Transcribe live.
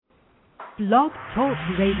Blog Talk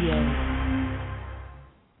Radio.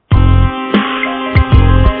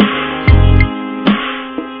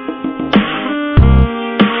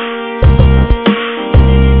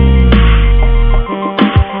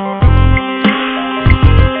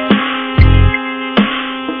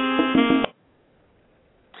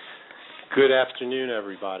 Good afternoon,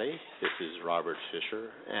 everybody. This is Robert Fisher,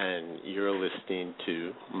 and you're listening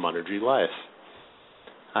to MonergyLife.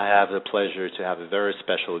 I have the pleasure to have a very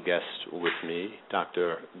special guest with me,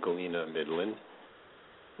 Dr. Galina Mindlin.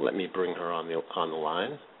 Let me bring her on the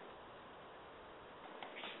line.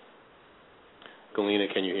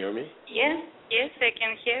 Galina, can you hear me? Yes, I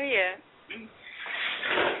can hear you.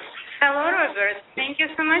 Hello, Robert. Thank you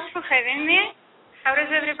so much for having me. How is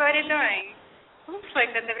everybody doing? Looks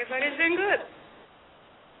like that everybody's doing good.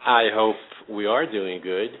 I hope we are doing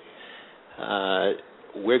good.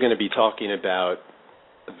 We're going to be talking about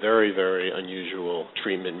a very, very unusual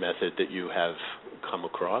treatment method that you have come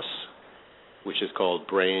across, which is called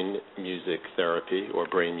brain music therapy or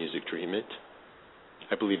brain music treatment.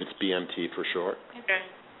 I believe it's BMT for short. Okay.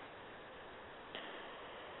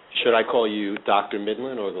 Should I call you Dr.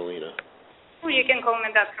 Mindlin or Galina? Well, you can call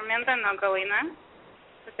me Dr. Mindlin or Galina.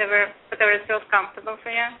 Whatever feels comfortable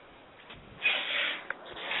for you.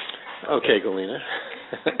 Okay, Galina.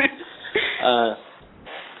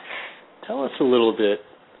 Tell us a little bit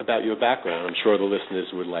about your background. I'm sure the listeners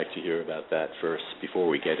would like to hear about that first before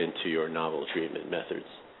we get into your novel treatment methods.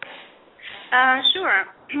 Sure.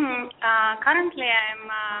 Currently, I'm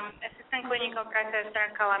assistant clinical professor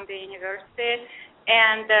at Columbia University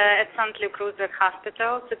and at St. Luke Roosevelt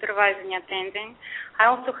Hospital, supervising attending. I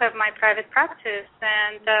also have my private practice,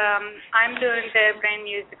 and I'm doing the brain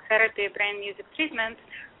music therapy, brain music treatment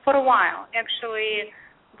for a while. Actually,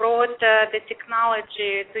 brought the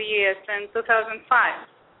technology to US in 2005.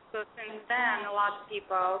 So since then, a lot of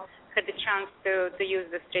people had the chance to use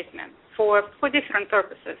this treatment for different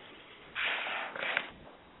purposes.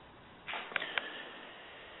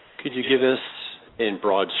 Could you give us, in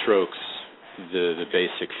broad strokes, the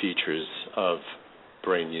basic features of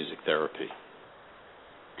brain music therapy?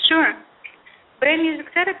 Sure. Brain music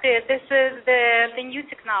therapy, this is the new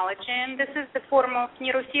technology, and this is the form of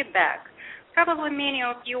neurofeedback. Probably many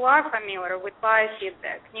of you are familiar with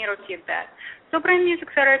biofeedback, neurofeedback. So brain music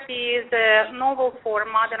therapy is a novel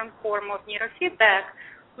form, modern form of neurofeedback,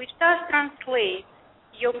 which does translate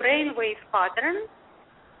your brain wave patterns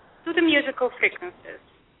to the musical frequencies.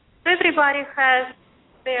 So everybody has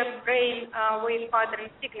their brain wave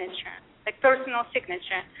pattern signature, like personal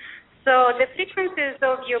signature. So the frequencies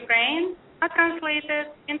of your brain are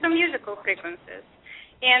translated into musical frequencies.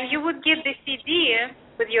 And you would get the CD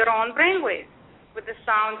with your own brain waves, with the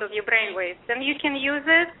sound of your brain waves. And you can use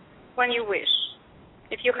it when you wish.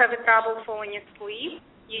 If you have a trouble falling asleep,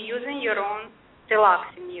 you're using your own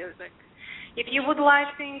relaxing music. If you would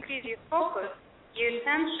like to increase your focus, your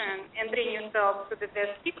attention, and bring yourself to the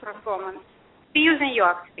best peak performance, you're using your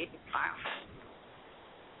activated file.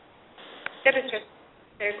 That is just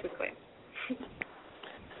very quickly.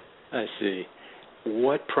 I see.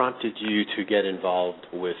 What prompted you to get involved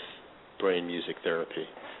with brain music therapy?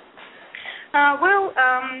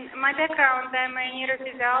 My background, I'm a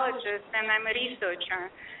neurophysiologist and I'm a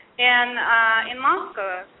researcher. And in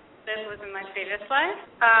Moscow, that was in my previous life,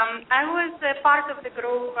 I was a part of the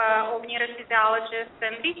group of neurophysiologists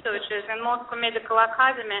and researchers in Moscow Medical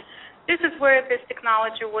Academy. This is where this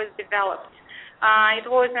technology was developed. It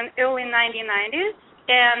was in early 1990s,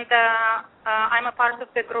 and I'm a part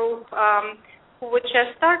of the group who would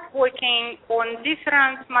just start working on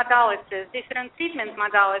different modalities, different treatment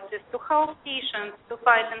modalities to help patients to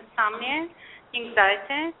fight insomnia,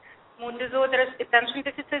 anxiety, mood disorders, attention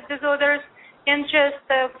deficit disorders, and just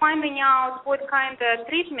finding out what kind of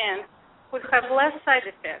treatment would have less side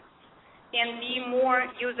effects and be more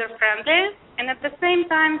user-friendly and at the same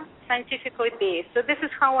time scientifically based. So this is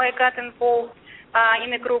how I got involved in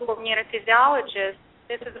a group of neurophysiologists.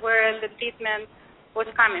 This is where the treatment was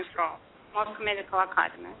coming from, Moscow Medical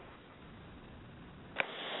Academy.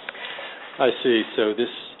 I see. So this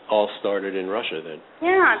all started in Russia then?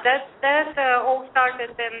 Yeah, that all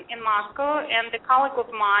started in Moscow, and the colleague of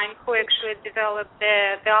mine who actually developed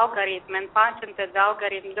the algorithm and patented the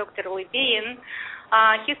algorithm, Dr. Levine,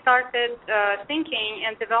 he started thinking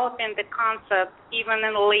and developing the concept even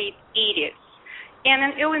in the late 80s. And in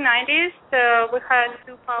the early 90s, we had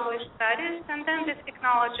 2 published studies, and then this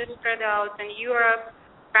technology spread out in Europe,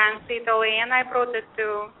 France, Italy, and I brought it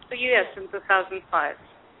to U.S. in 2005.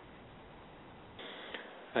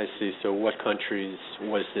 I see. So what countries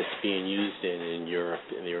was this being used in Europe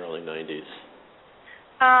in the early 90s?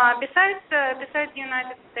 Besides the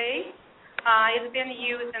United States, It's been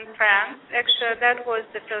used in France. Actually, that was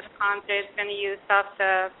the first country it's been used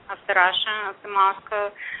after Russia, after Moscow.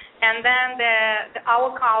 And then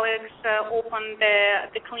our colleagues opened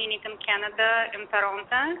the clinic in Canada, in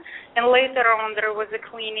Toronto. And later on, there was a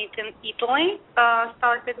clinic in Italy,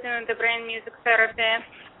 started doing the brain music therapy.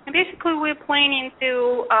 And basically, we're planning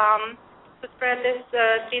to spread this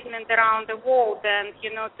treatment around the world and,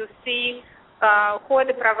 to see who are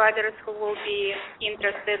the providers who will be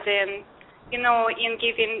interested in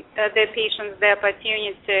giving the patients the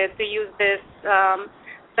opportunity to use this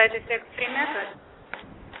side effect-free method.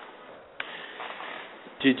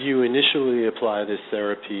 Did you initially apply this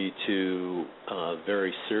therapy to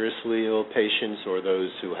very seriously ill patients or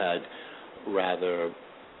those who had rather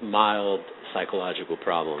mild psychological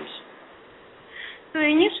problems? So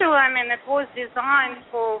initially, it was designed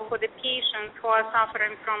for the patients who are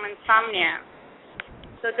suffering from insomnia.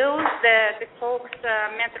 So those, the folks,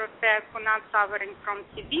 matter of fact, who are not suffering from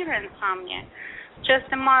severe insomnia, just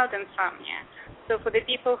a mild insomnia. So for the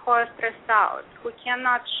people who are stressed out, who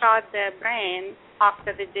cannot shut their brain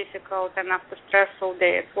after the difficult and after stressful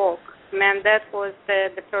day at work, that was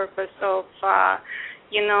the purpose of,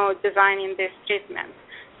 designing this treatment.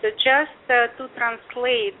 So just to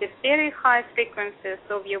translate the very high frequencies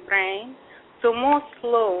of your brain to more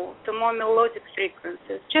slow, to more melodic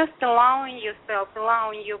frequencies, just allowing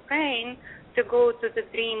your brain to go to the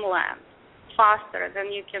dreamland faster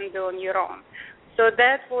than you can do on your own. So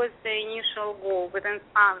that was the initial goal with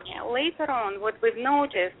insomnia. Later on, what we've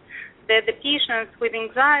noticed that the patients with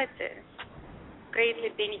anxiety greatly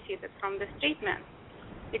benefited from this treatment,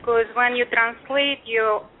 because when you translate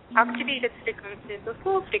your activated frequencies to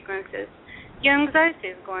slow frequencies, your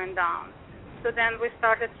anxiety is going down. So then we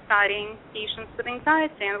started studying patients with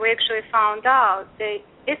anxiety, and we actually found out the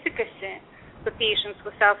efficacy for patients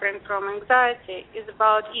who are suffering from anxiety is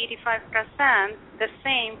about 85%, the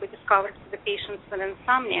same we discovered for the patients with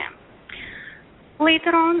insomnia.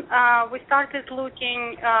 Later on, we started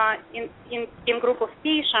looking in group of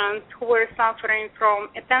patients who were suffering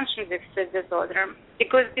from attention deficit disorder,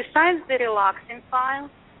 because besides the relaxing file,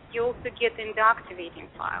 you also get in the activating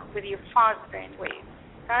file with your fast brain waves,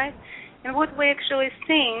 right? And what we actually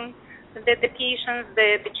seeing that the patients,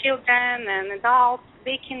 the children and adults,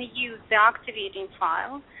 they can use the activating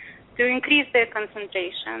file to increase their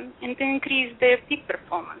concentration and to increase their peak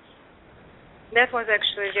performance. That was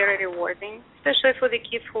actually very rewarding, especially for the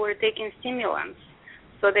kids who were taking stimulants,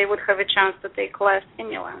 so they would have a chance to take less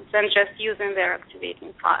stimulants and just using their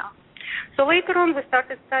activating file. So later on, we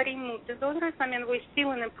started studying mood disorders. We're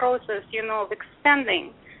still in the process, of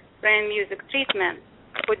expanding brain music treatment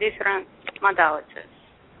for different modalities.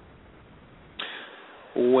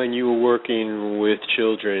 When you were working with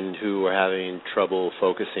children who were having trouble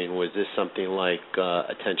focusing, was this something like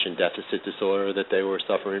attention deficit disorder that they were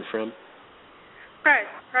suffering from? Right.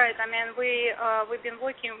 We've been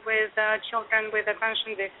working with children with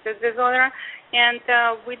attention deficit disorder, and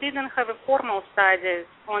we didn't have a formal studies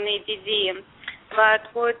on ADD, but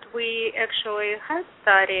what we actually had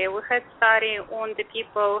study on the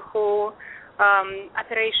people who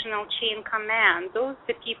operational chain command, those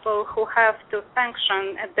the people who have to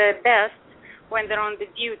function at their best when they're on the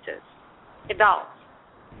duties, adults.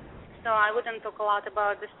 So I wouldn't talk a lot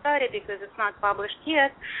about the study because it's not published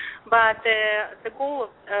yet, but the goal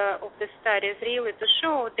of the study is really to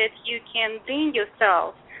show that you can bring your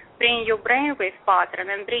brainwave pattern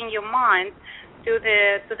and bring your mind to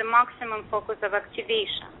the maximum focus of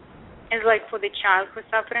activation. It's like for the child who's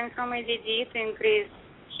suffering from ADD to increase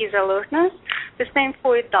his alertness, the same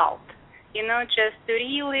for adult. Just to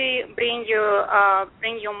really bring your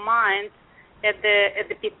mind at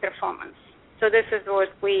the peak performance. So this is what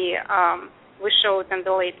we showed in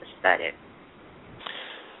the latest study.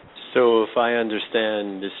 So if I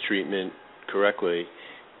understand this treatment correctly,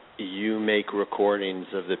 you make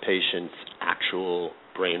recordings of the patient's actual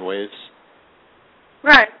brainwaves?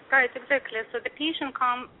 Right, exactly. So the patient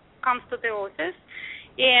comes to the office,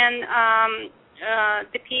 and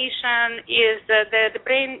the patient is the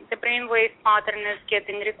brainwave pattern is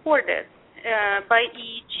getting recorded by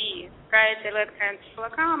EEG, right?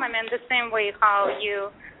 Electroencephalogram. The same way how you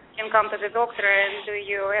can come to the doctor and do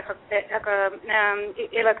your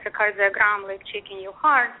electrocardiogram, like checking your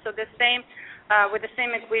heart. So the same with the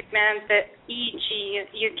same equipment, the EEG,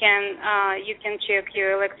 you can check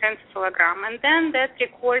your electroencephalogram, and then that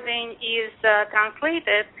recording is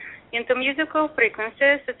translated into musical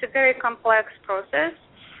frequencies. It's a very complex process,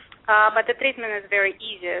 but the treatment is very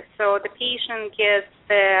easy. So the patient gets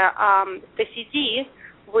the CD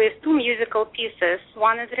with two musical pieces.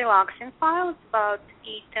 One is relaxing file, it's about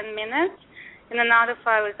 8-10 minutes, and another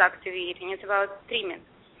file is activating. It's about 3 minutes.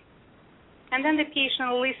 And then the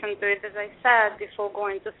patient listens to it, as I said, before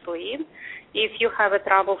going to sleep. If you have a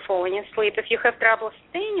trouble falling asleep, if you have trouble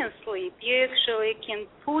staying asleep, you actually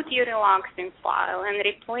can put your relaxing file and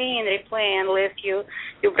replay, unless your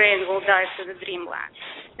brain will dive to the dreamland.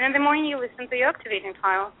 And in the morning, you listen to your activating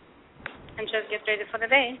file and just get ready for the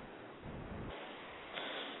day.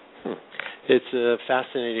 It's a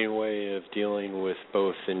fascinating way of dealing with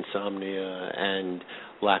both insomnia and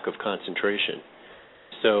lack of concentration.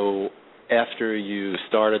 So after you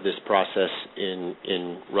started this process in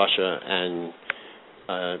Russia and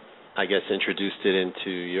I guess introduced it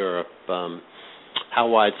into Europe, how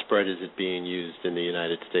widespread is it being used in the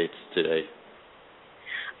United States today?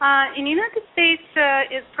 In the United States,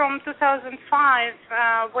 it's from 2005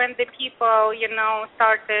 when the people,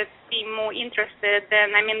 started being more interested.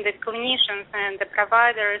 And the clinicians and the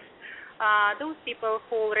providers, those people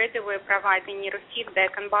who already were providing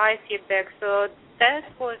neurofeedback and biofeedback. So that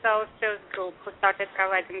was our first group who started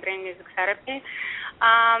providing brain music therapy.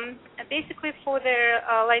 Basically, for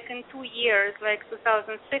in 2 years, like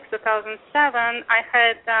 2006, 2007, I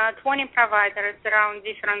had 20 providers around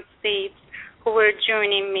different states who were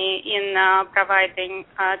joining me in providing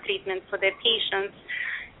treatment for their patients.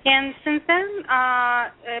 And since then,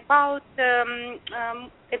 about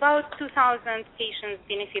 2,000 patients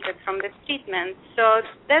benefited from this treatment. So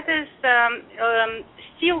that is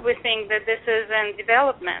still, we think that this is in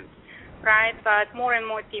development, right? But more and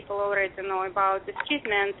more people already know about this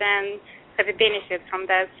treatment and have a benefit from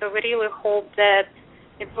that. So we really hope that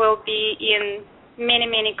it will be in many,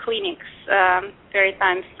 many clinics very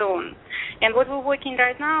time soon. And what we're working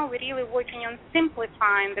right now, we're really working on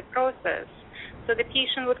simplifying the process. So the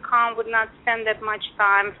patient would not spend that much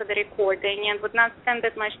time for the recording and would not spend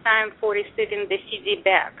that much time for receiving the CD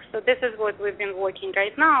back. So this is what we've been working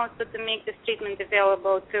right now, so to make this treatment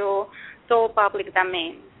available to all public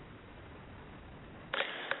domain.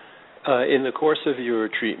 In the course of your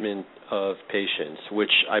treatment of patients,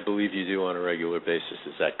 which I believe you do on a regular basis,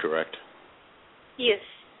 is that correct? Yes.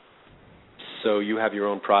 So you have your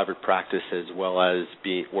own private practice as well as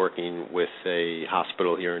working with a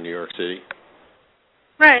hospital here in New York City?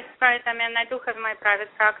 Right. I do have my private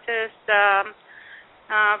practice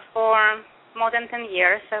for more than 10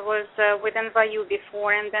 years. I was with NYU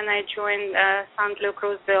before, and then I joined St. Luke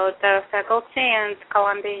Roosevelt faculty and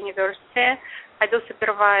Columbia University. I do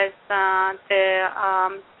supervise the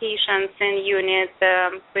patients in unit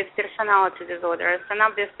with personality disorders. And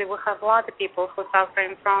obviously we have a lot of people who are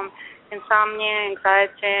suffering from insomnia,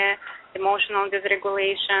 anxiety, emotional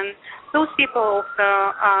dysregulation. Those people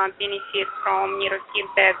also benefit from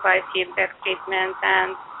neurofeedback, biofeedback treatment,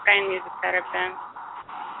 and brain music therapy.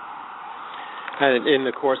 And in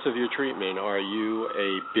the course of your treatment, are you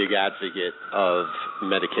a big advocate of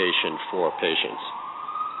medication for patients?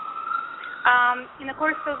 In the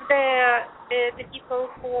course of the people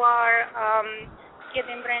who are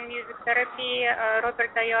getting brain music therapy, Robert,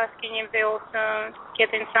 are you asking if they also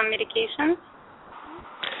getting some medications?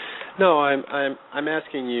 No, I'm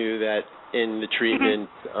asking you that in the treatment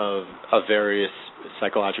of various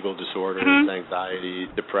psychological disorders, anxiety,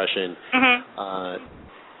 depression,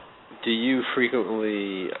 do you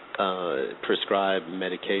frequently prescribe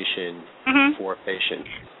medication for patients?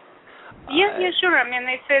 Yeah, sure.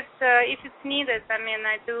 If it's needed,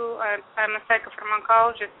 I do. I'm a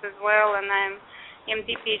psychopharmacologist as well, and I'm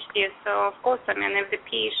MD PhD. So of course, if the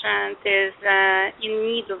patient is in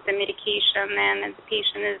need of the medication and the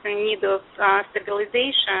patient is in need of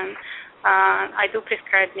stabilization, I do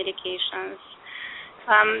prescribe medications.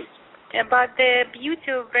 But the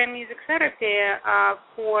beauty of brain music therapy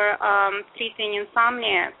for treating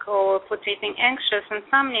insomniac or for treating anxious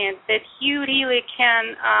insomnia, that you really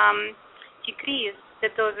can decrease the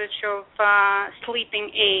dosage of sleeping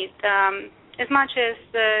aid as much as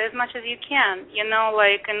you can. In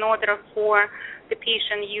order for the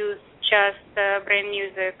patient use just brain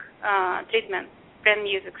music treatment, brain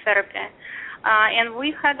music therapy. And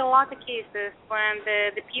we had a lot of cases when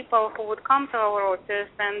the people who would come to our office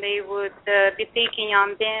and they would be taking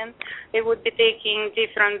Ambien, they would be taking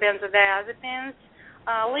different benzodiazepines.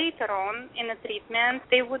 Later on in the treatment,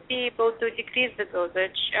 they would be able to decrease the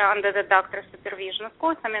dosage under the doctor's supervision. Of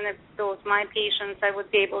course, if those my patients, I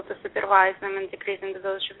would be able to supervise them in decreasing the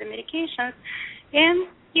dosage of the medications, and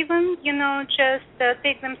even just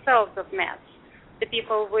take themselves of meds. The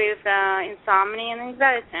people with insomnia and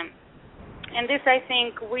anxiety. And this, I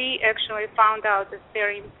think, we actually found out is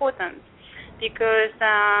very important because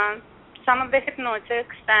some of the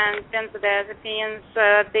hypnotics and benzodiazepines,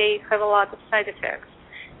 they have a lot of side effects,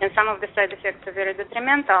 and some of the side effects are very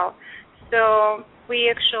detrimental. So we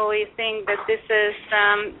actually think that this is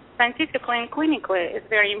scientifically and clinically is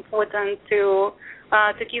very important to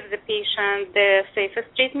give the patient the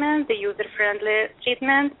safest treatment, the user-friendly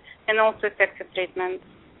treatment, and also effective treatment.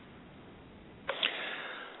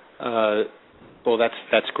 Well,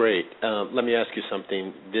 that's great. Let me ask you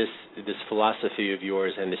something. This philosophy of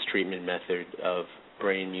yours and this treatment method of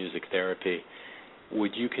brain music therapy,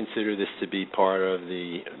 would you consider this to be part of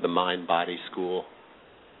the mind-body school?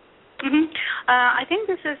 Mm-hmm. I think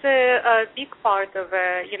this is a big part of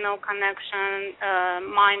connection,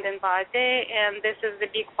 mind and body, and this is the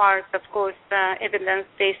big part, of course,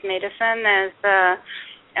 evidence-based medicine as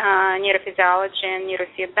neurophysiology and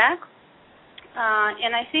neurofeedback.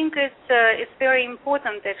 And I think it's very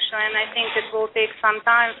important, actually, and I think it will take some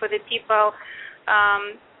time for the people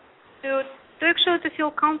to actually to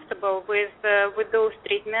feel comfortable with those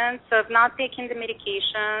treatments, of not taking the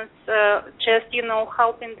medications, just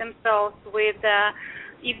helping themselves with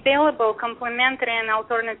available complementary and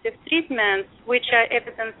alternative treatments, which are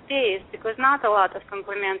evidence-based, because not a lot of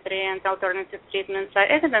complementary and alternative treatments are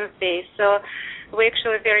evidence-based. So we're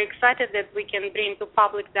actually very excited that we can bring to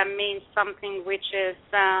public domain something which is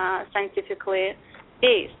scientifically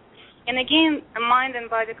based. And again, a mind and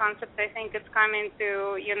body concept, I think it's coming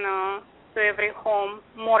to every home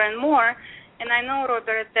more and more. And I know,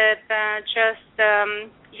 Robert, that just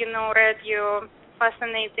read your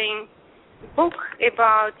fascinating book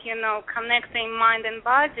about connecting mind and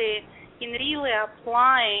body in really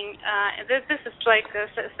applying this is like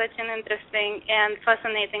such an interesting and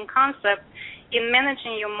fascinating concept in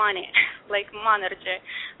managing your money, like Monergy.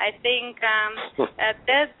 I think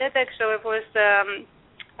that actually was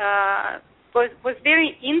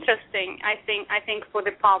very interesting. I think for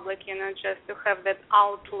the public, just to have that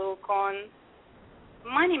outlook on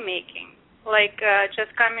money making, like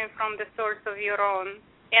just coming from the source of your own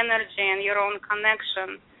energy and your own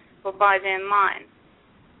connection for body and mind.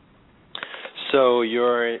 So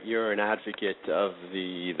you're an advocate of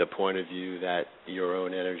the point of view that your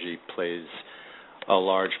own energy plays a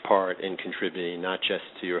large part in contributing not just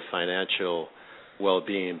to your financial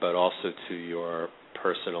well-being, but also to your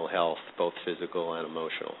personal health, both physical and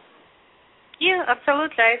emotional. Yeah,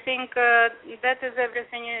 absolutely. I think that is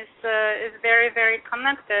everything is very, very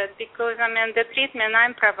connected, because the treatment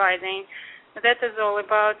I'm providing, that is all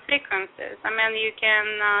about frequencies. You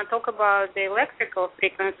can talk about the electrical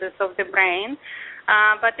frequencies of the brain,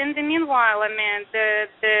 but in the meanwhile,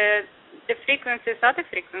 the frequencies are the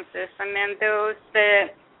frequencies. Those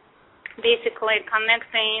basically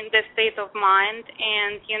connecting the state of mind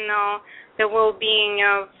and the well-being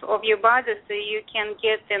of your body, so you can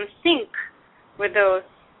get in sync with those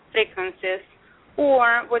frequencies,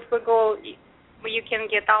 or what we call you can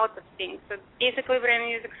get out of sync. So basically, brain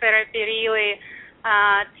music therapy really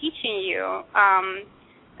teaching you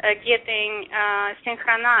getting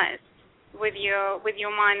synchronized with your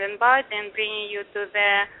mind and body, and bringing you to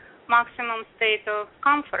the maximum state of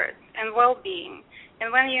comfort and well-being. And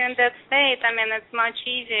when you're in that state, it's much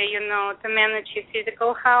easier, to manage your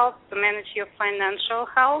physical health, to manage your financial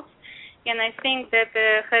health. And I think that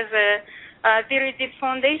has a very deep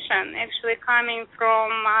foundation, actually coming from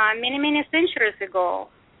many, many centuries ago,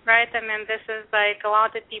 right? This is like a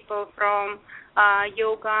lot of people from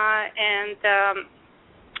yoga and,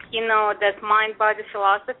 that mind-body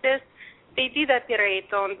philosophies, they did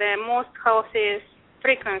operate on the most healthiest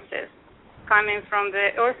frequencies coming from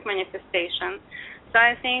the earth manifestation. So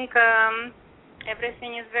I think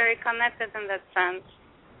everything is very connected in that sense.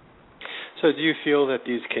 So do you feel that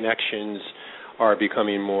these connections are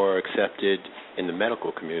becoming more accepted in the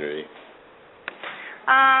medical community?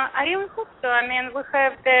 I really hope so. We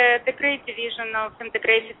have the great division of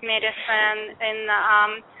integrative medicine in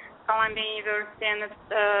Columbia University and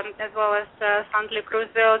as well as St. Luke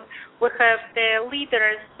Roosevelt. We have the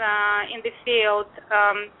leaders in the field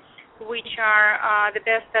which are the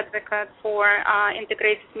best advocates for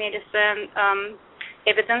integrative medicine,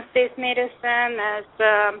 evidence-based medicine, as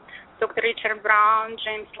Dr. Richard Brown,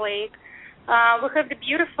 James Lake. We have the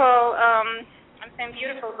beautiful, I'm saying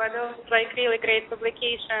beautiful, but those really great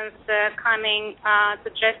publications coming to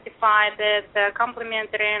justify that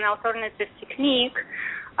complementary and alternative technique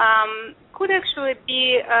could actually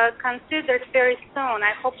be considered very soon,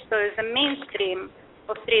 I hope so, as a mainstream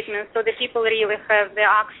of treatment, so that people really have the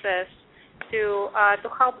access to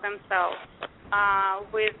help themselves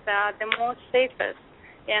with the most safest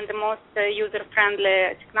and the most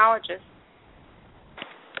user-friendly technologies.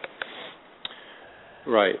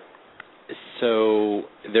 Right. So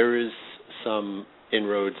there is some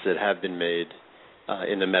inroads that have been made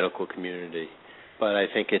in the medical community, but I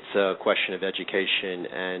think it's a question of education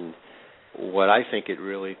and what I think it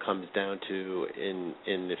really comes down to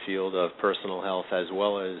in the field of personal health as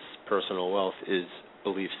well as personal wealth is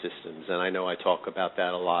belief systems, and I know I talk about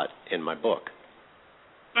that a lot in my book.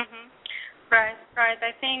 Mm-hmm. Right.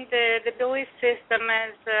 I think the belief system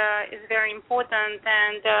is very important,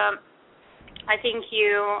 and I think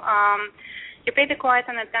you paid quite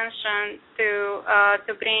an attention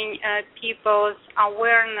to bring people's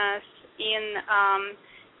awareness in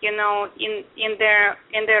in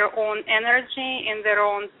their own energy, in their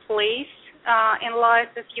own place in life,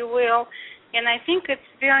 if you will. And I think it's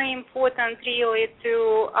very important really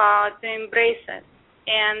to embrace it.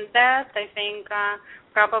 And that, I think,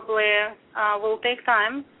 probably will take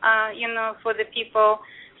time, for the people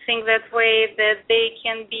think that way, that they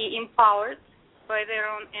can be empowered by their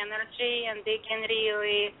own energy and they can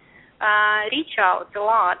really reach out a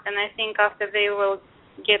lot. And I think after they will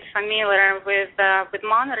get familiar with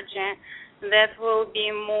Monergy, that will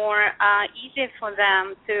be more easy for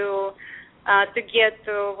them to get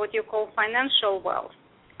to what you call financial wealth.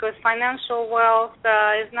 Because financial wealth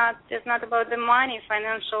is not about the money.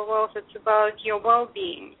 Financial wealth, it's about your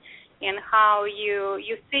well-being and how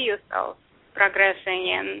you see yourself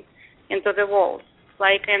progressing into the world,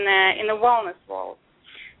 like in a wellness world.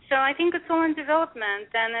 So I think it's all in development,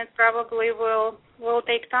 and it probably will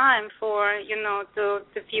take time for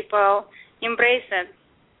to people embrace it.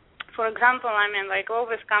 For example,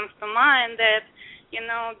 always comes to mind that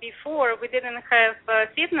before we didn't have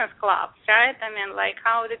fitness clubs, right?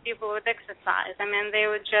 How the people would exercise. They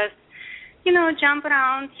would just jump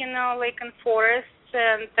around like in forests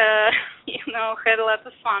and had a lot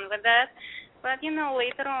of fun with that. But,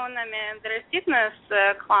 later on, the fitness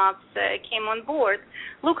clubs came on board.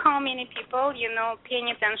 Look how many people,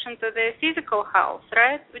 paying attention to their physical health,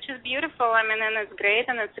 right? Which is beautiful, and it's great,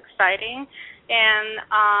 and it's exciting. And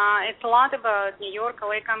it's a lot about New York,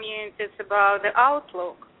 LA community. It's about the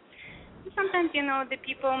outlook. Sometimes, the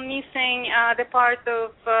people missing the part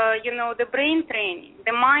of, the brain training,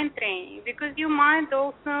 the mind training, because your mind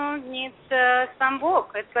also needs some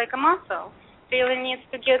work. It's like a muscle. Really needs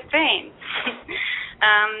to get trained.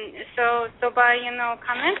 So by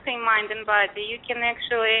connecting mind and body, you can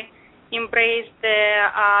actually embrace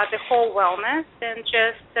the whole wellness and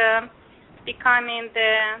just becoming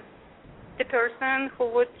the person who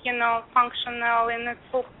would functional in its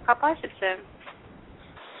full capacity.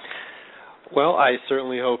 Well, I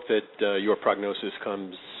certainly hope that your prognosis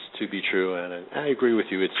comes to be true, and I agree with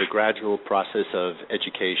you. It's a gradual process of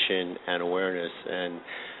education and awareness, and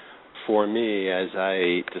for me, as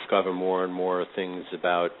I discover more and more things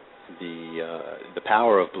about the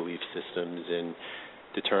power of belief systems in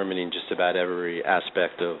determining just about every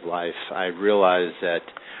aspect of life, I realize that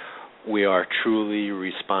we are truly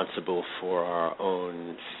responsible for our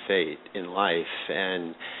own fate in life,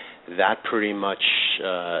 and that pretty much,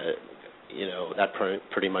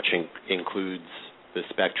 includes the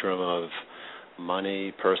spectrum of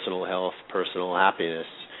money, personal health, personal happiness.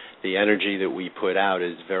 The energy that we put out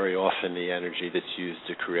is very often the energy that's used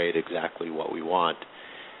to create exactly what we want.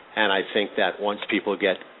 And I think that once people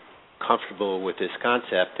get comfortable with this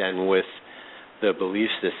concept and with the belief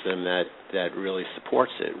system that really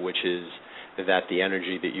supports it, which is that the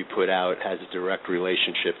energy that you put out has a direct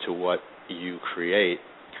relationship to what you create,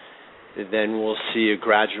 then we'll see a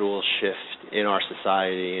gradual shift in our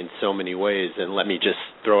society in so many ways. And let me just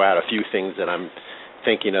throw out a few things that I'm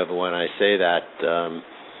thinking of when I say that.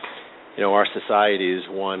 Our society is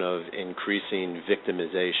one of increasing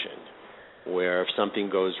victimization, where if something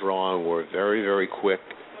goes wrong, we're very, very quick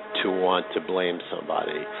to want to blame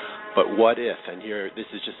somebody. But what if, and here, this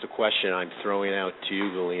is just a question I'm throwing out to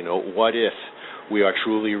you, Galina, what if we are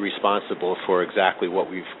truly responsible for exactly what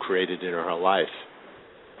we've created in our life?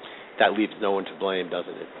 That leaves no one to blame,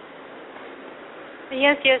 doesn't it?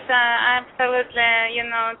 Yes, absolutely.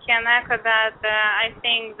 Can echo that. I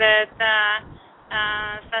think that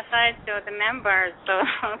society or the members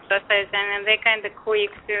of society, they kind of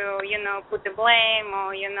quick to, put the blame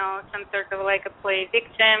or, some sort of like a play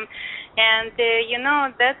victim. And,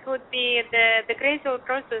 that would be the gradual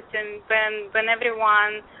process when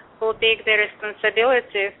everyone will take the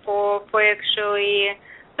responsibility for actually,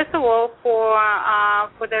 first of all,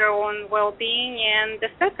 for their own well-being, and the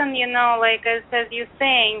second, as you're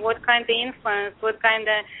saying, what kind of influence, what kind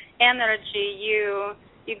of energy you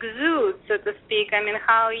exude, so to speak.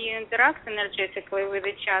 How you interact energetically with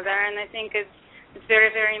each other, and I think it's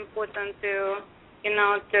very, very important to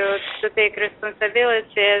take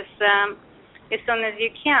responsibility as soon as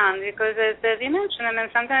you can, because as you mentioned,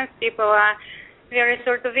 sometimes people are very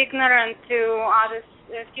sort of ignorant to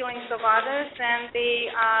feelings of others, and they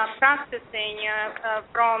are practicing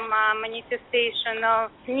from manifestation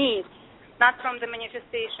of needs, not from the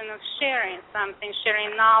manifestation of sharing something,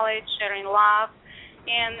 sharing knowledge, sharing love.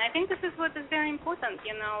 And I think this is what is very important,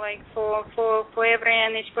 like for every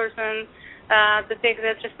and each person to take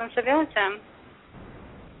that responsibility.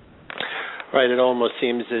 Right. It almost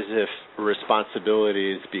seems as if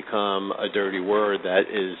responsibility has become a dirty word that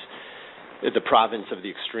is the province of the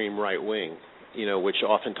extreme right wing, which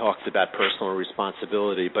often talks about personal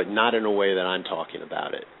responsibility, but not in a way that I'm talking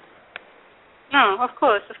about it. No, of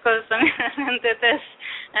course. I mean, that is,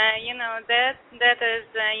 that is,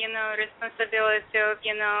 responsibility of,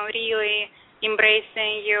 really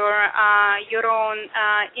embracing your own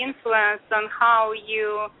influence on how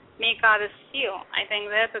you make others feel. I think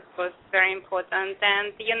that is what's very important.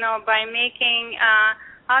 And, by making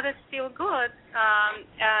others feel good,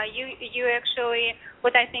 you actually,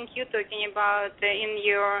 what I think you're talking about in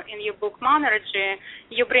your book Monergy,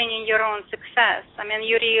 you bring in your own success. I mean,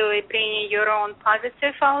 you really bring in your own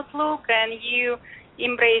positive outlook, and you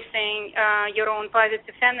embracing your own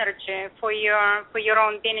positive energy for your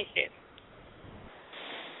own benefit.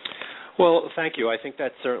 Well, thank you. I think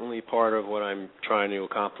that's certainly part of what I'm trying to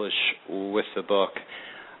accomplish with the book.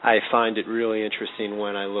 I find it really interesting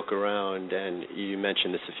when I look around, and you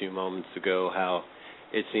mentioned this a few moments ago, how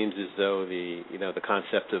it seems as though the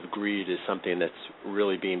concept of greed is something that's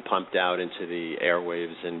really being pumped out into the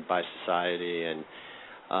airwaves and by society, and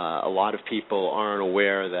a lot of people aren't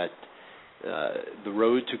aware that the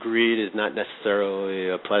road to greed is not necessarily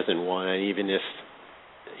a pleasant one, and even if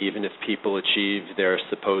people achieve their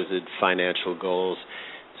supposed financial goals,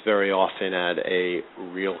 it's very often at a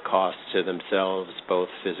real cost to themselves, both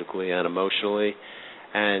physically and emotionally,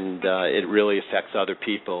 and it really affects other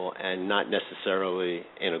people, and not necessarily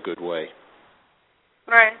in a good way.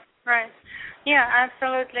 Right. Yeah,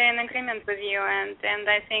 absolutely in agreement with you, and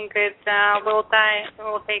I think it will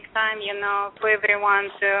take time, for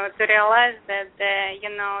everyone to realize that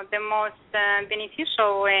the most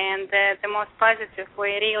beneficial way and the most positive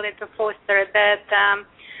way really to foster that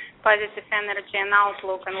positive energy and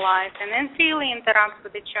outlook in life, and then really interact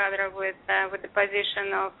with each other with the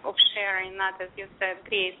position of sharing, not, as you said,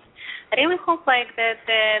 greed. I really hope like that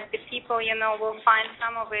the people will find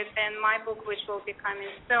some of it in my book, which will be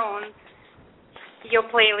coming soon. Your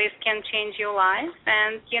playlist can change your life,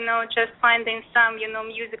 and just finding some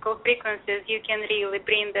musical frequencies, you can really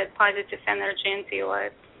bring that positive energy into your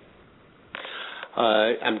life.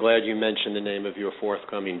 I'm glad you mentioned the name of your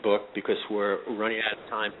forthcoming book, because we're running out of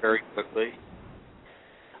time very quickly.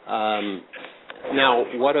 Now,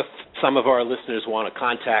 what if some of our listeners want to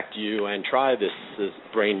contact you and try this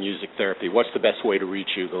brain music therapy? What's the best way to reach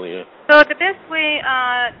you, Galina? So the best way,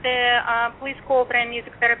 please call Brain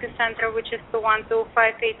Music Therapy Center, which is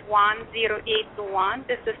 212-581-0821.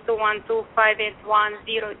 This is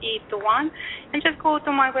 212-581-0821. And just go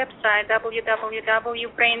to my website,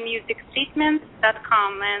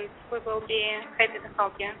 www.brainmusictreatment.com, and we will be happy to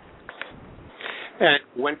help you. And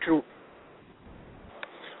when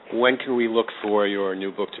can we look for your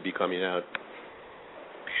new book to be coming out?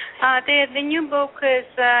 The new book is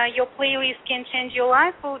Your Playlist Can Change Your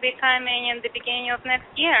Life, will be coming in the beginning of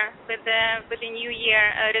next year with the New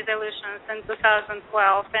Year resolutions in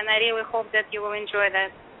 2012, and I really hope that you will enjoy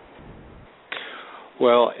that.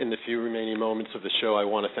 Well, in the few remaining moments of the show, I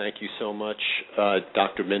want to thank you so much,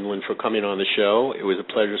 Dr. Mindlin, for coming on the show. It was a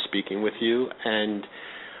pleasure speaking with you, and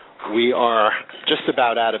we are just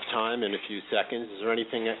about out of time in a few seconds. Is there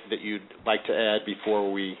anything that you'd like to add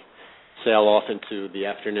before we sail off into the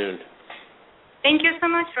afternoon? Thank you so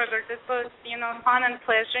much, Robert. It was, fun and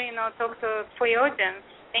pleasure, talk for your audience.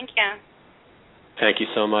 Thank you. Thank you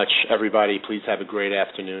so much, everybody. Please have a great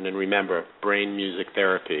afternoon, and remember, brain music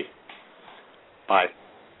therapy. Bye.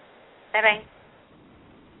 Bye-bye.